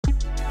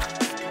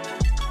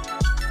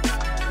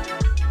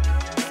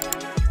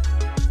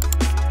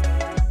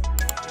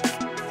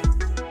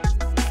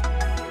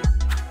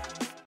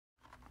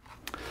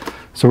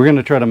So we're going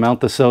to try to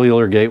mount the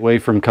cellular gateway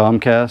from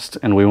Comcast,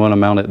 and we want to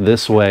mount it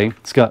this way.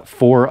 It's got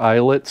 4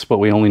 eyelets, but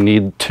we only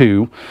need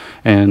 2,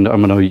 and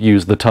I'm going to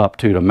use the top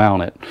 2 to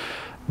mount it.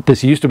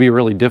 This used to be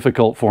really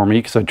difficult for me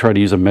because I'd try to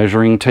use a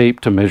measuring tape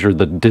to measure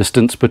the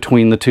distance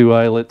between the 2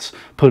 eyelets,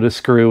 put a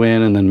screw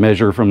in, and then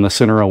measure from the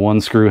center of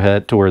one screw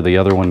head to where the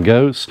other one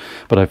goes.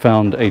 But I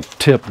found a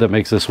tip that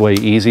makes this way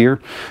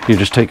easier. You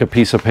just take a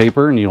piece of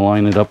paper and you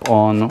line it up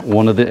on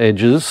one of the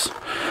edges,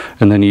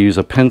 and then you use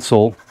a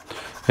pencil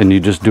and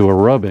you just do a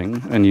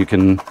rubbing, and you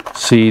can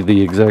see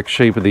the exact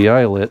shape of the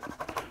eyelet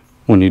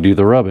when you do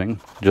the rubbing,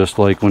 just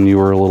like when you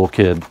were a little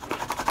kid.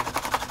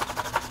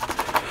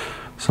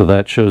 So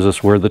that shows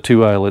us where the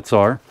 2 eyelets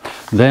are.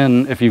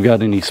 Then if you've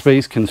got any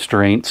space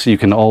constraints, you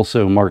can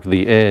also mark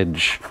the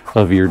edge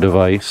of your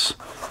device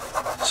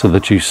so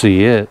that you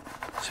see it,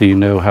 so you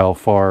know how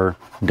far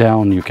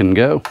down you can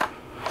go.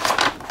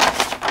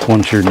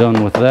 Once you're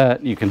done with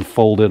that, you can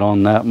fold it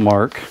on that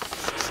mark.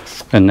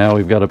 And now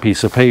we've got a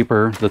piece of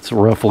paper that's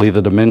roughly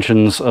the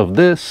dimensions of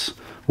this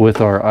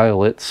with our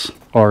eyelets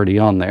already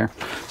on there.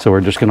 So we're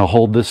just going to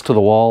hold this to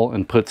the wall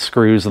and put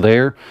screws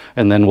there,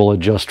 and then we'll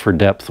adjust for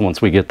depth once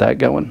we get that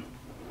going.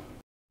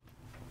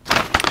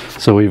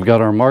 So we've got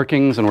our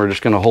markings, and we're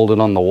just going to hold it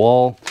on the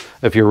wall.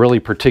 If you're really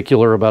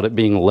particular about it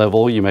being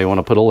level, you may want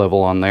to put a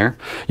level on there.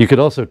 You could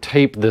also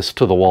tape this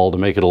to the wall to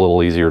make it a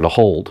little easier to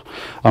hold.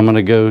 I'm going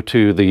to go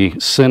to the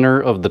center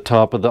of the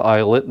top of the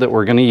eyelet that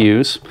we're going to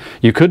use.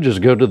 You could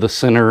just go to the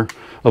center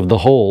of the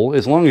hole.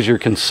 As long as you're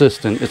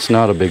consistent, it's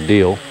not a big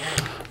deal.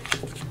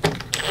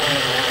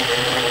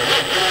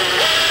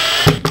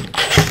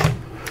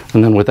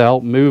 And then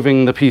without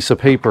moving the piece of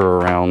paper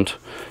around,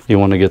 you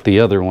want to get the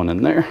other one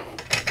in there.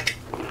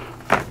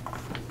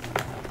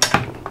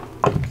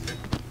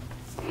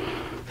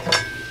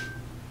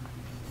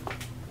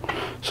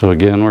 So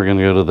again, we're going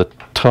to go to the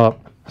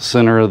top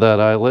center of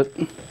that eyelet.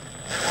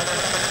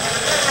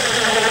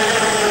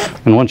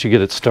 And once you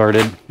get it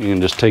started, you can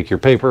just take your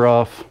paper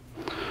off.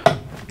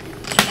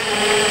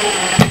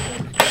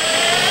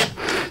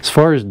 As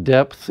far as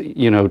depth,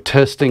 you know,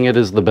 testing it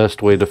is the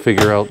best way to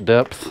figure out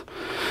depth.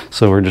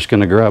 So we're just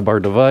going to grab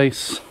our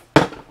device.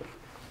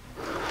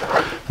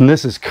 And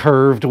this is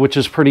curved, which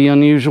is pretty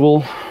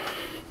unusual.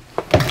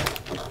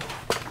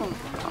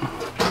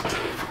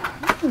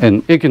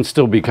 And it can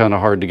still be kind of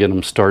hard to get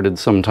them started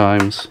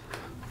sometimes,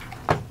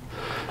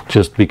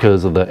 just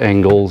because of the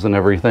angles and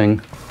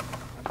everything.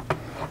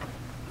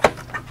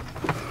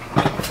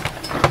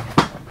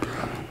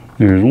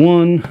 There's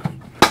one,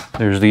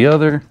 there's the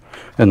other,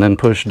 and then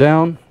push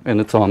down, and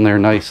it's on there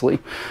nicely.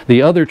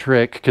 The other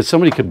trick, because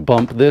somebody could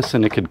bump this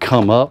and it could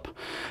come up,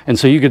 and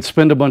so you could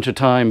spend a bunch of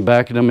time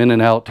backing them in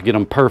and out to get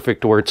them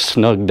perfect where it's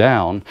snug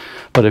down.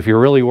 But if you're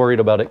really worried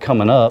about it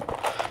coming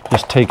up,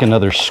 just take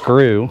another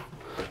screw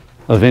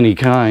of any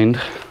kind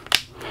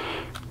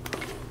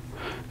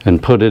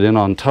and put it in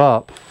on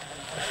top.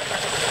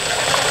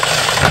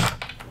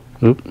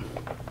 Oop.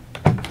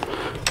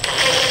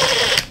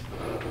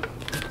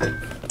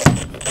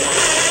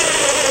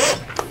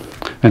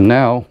 And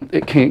now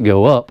it can't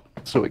go up,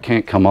 so it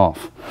can't come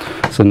off.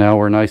 So now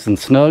we're nice and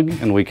snug,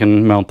 and we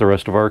can mount the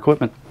rest of our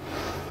equipment.